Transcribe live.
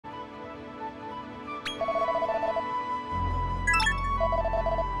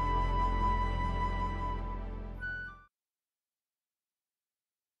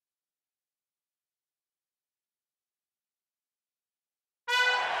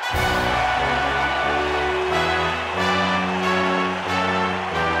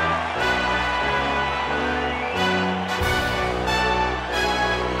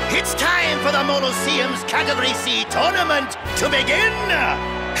Maulosseum's Category C tournament to begin!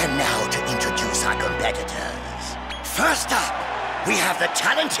 And now to introduce our competitors. First up, we have the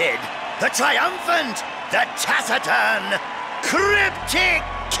talented, the triumphant, the taciturn, Cryptic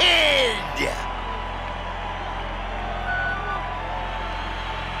Kid!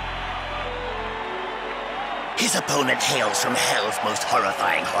 His opponent hails from hell's most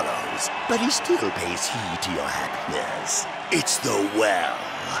horrifying hollows, but he still pays heed to your happiness. It's the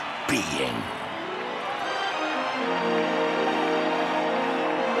well-being.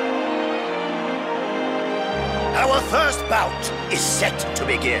 Our first bout is set to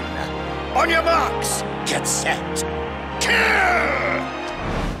begin. On your marks, get set, kill!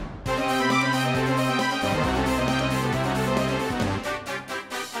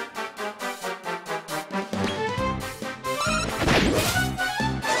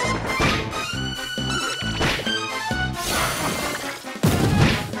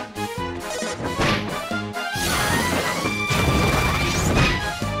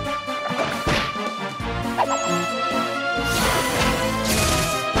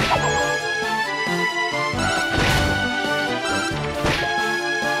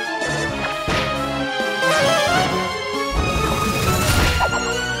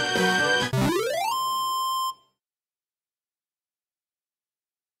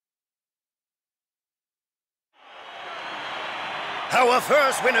 Our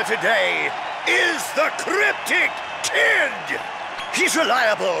first winner today is the Cryptic Kid! He's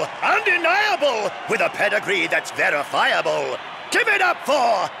reliable, undeniable, with a pedigree that's verifiable. Give it up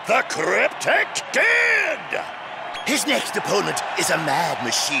for the Cryptic Kid! His next opponent is a mad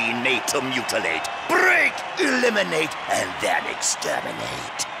machine made to mutilate, break, eliminate, and then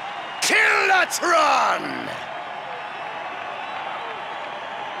exterminate. Killatron!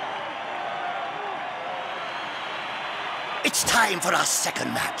 It's time for our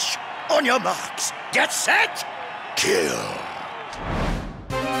second match. On your marks, get set, kill!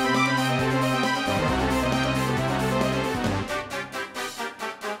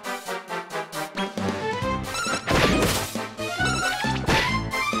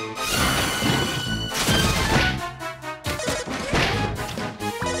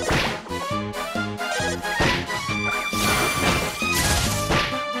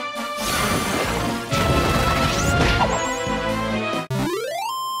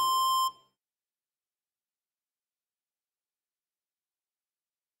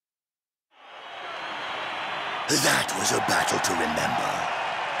 That was a battle to remember.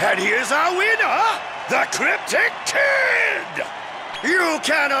 And here's our winner, the Cryptic Kid! You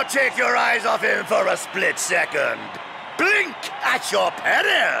cannot take your eyes off him for a split second. Blink at your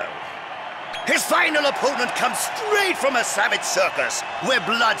peril! His final opponent comes straight from a savage circus, where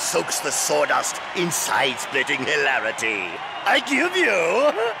blood soaks the sawdust in side-splitting hilarity. I give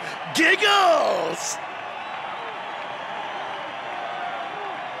you giggles!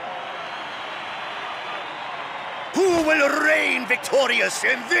 Who will reign victorious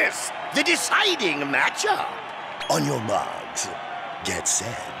in this, the deciding matchup? On your marks, get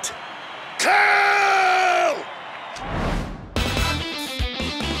set, kill!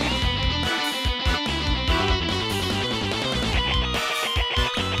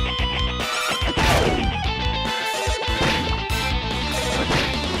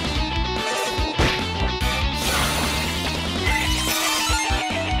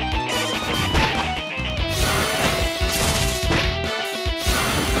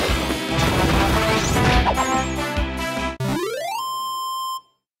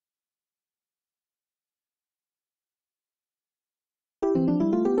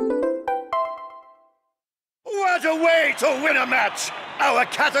 What a way to win a match! Our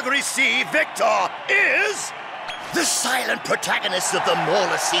Category C victor is the silent protagonist of the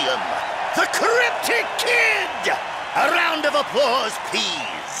Maulosseum, the Cryptic Kid! A round of applause,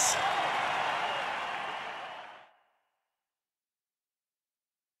 please.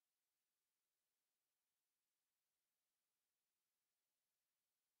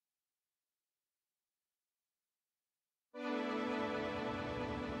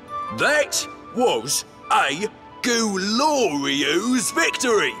 That was a glorious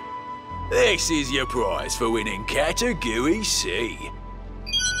victory! This is your prize for winning Category C.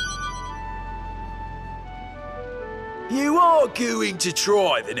 You are going to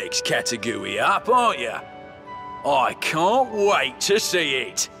try the next category up, aren't you? I can't wait to see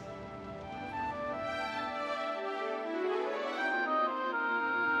it.